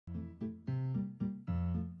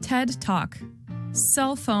TED Talk: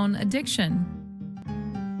 Cell Phone Addiction.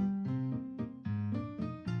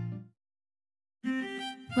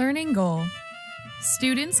 Learning goal: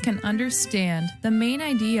 students can understand the main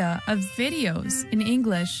idea of videos in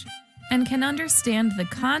English and can understand the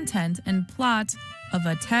content and plot of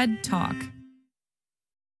a TED Talk.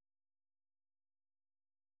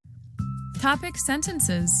 Topic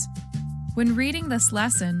sentences. When reading this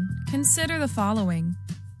lesson, consider the following.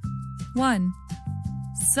 1.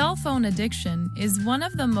 Cell phone addiction is one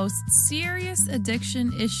of the most serious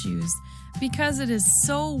addiction issues because it is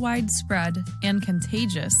so widespread and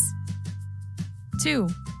contagious. 2.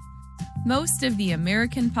 Most of the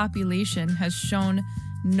American population has shown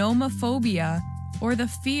nomophobia, or the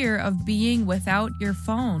fear of being without your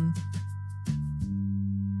phone.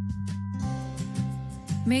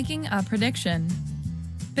 Making a prediction.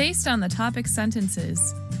 Based on the topic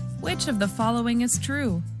sentences, which of the following is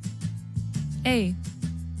true? A.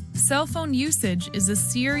 Cell phone usage is a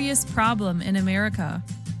serious problem in America.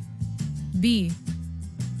 B.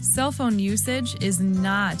 Cell phone usage is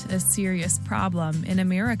not a serious problem in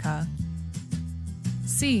America.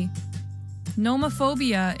 C.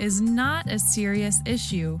 Nomophobia is not a serious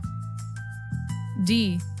issue.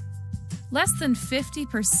 D. Less than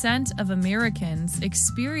 50% of Americans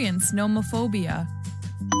experience nomophobia.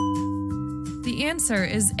 The answer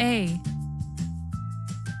is A.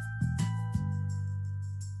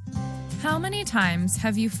 How many times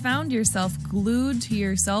have you found yourself glued to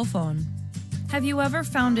your cell phone? Have you ever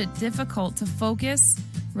found it difficult to focus,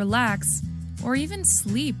 relax, or even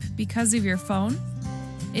sleep because of your phone?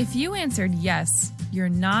 If you answered yes, you're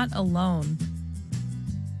not alone.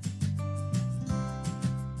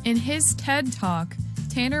 In his TED Talk,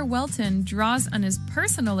 Tanner Welton draws on his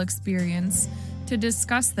personal experience to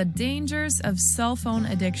discuss the dangers of cell phone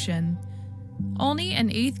addiction. Only an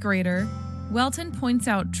 8th grader, Welton points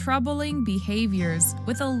out troubling behaviors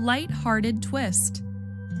with a light-hearted twist.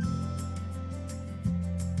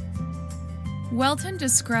 Welton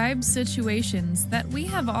describes situations that we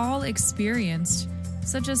have all experienced,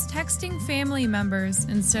 such as texting family members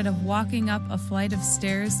instead of walking up a flight of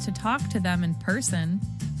stairs to talk to them in person,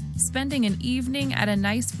 spending an evening at a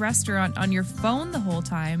nice restaurant on your phone the whole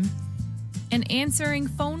time, and answering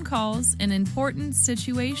phone calls in important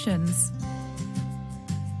situations.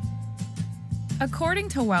 According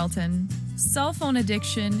to Welton, cell phone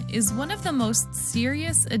addiction is one of the most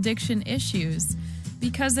serious addiction issues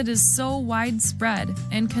because it is so widespread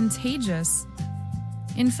and contagious.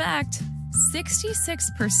 In fact,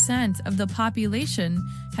 66% of the population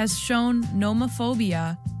has shown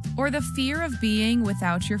nomophobia, or the fear of being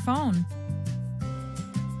without your phone.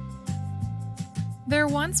 There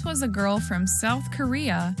once was a girl from South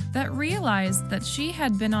Korea that realized that she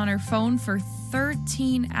had been on her phone for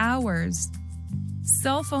 13 hours.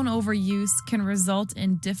 Cell phone overuse can result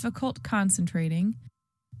in difficult concentrating,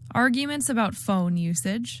 arguments about phone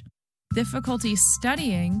usage, difficulty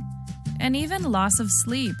studying, and even loss of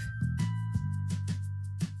sleep.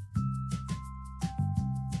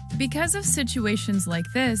 Because of situations like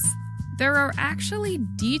this, there are actually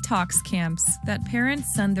detox camps that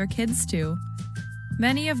parents send their kids to.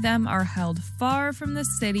 Many of them are held far from the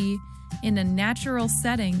city in a natural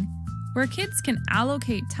setting where kids can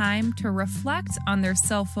allocate time to reflect on their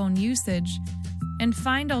cell phone usage and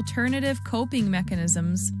find alternative coping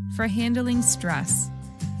mechanisms for handling stress.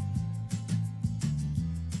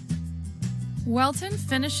 Welton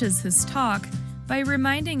finishes his talk by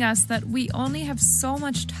reminding us that we only have so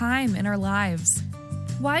much time in our lives.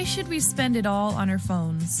 Why should we spend it all on our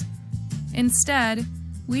phones? Instead,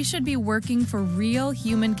 we should be working for real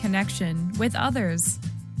human connection with others.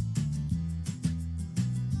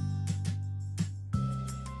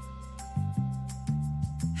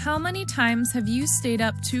 How many times have you stayed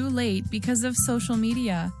up too late because of social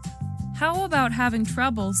media? How about having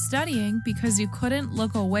trouble studying because you couldn't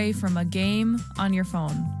look away from a game on your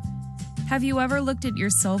phone? Have you ever looked at your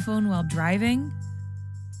cell phone while driving?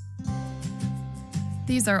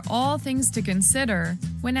 These are all things to consider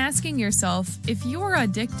when asking yourself if you're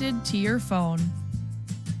addicted to your phone.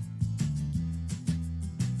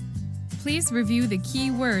 Please review the key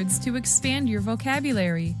words to expand your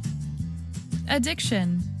vocabulary.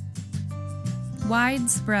 Addiction,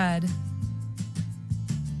 widespread,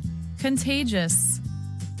 contagious,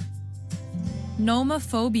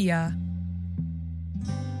 nomophobia,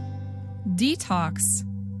 detox,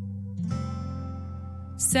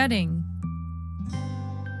 setting,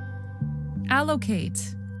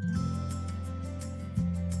 allocate.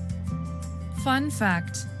 Fun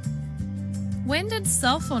fact: when did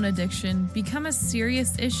cell phone addiction become a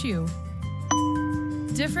serious issue?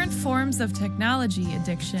 Different forms of technology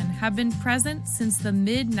addiction have been present since the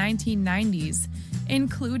mid-1990s,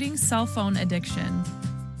 including cell phone addiction,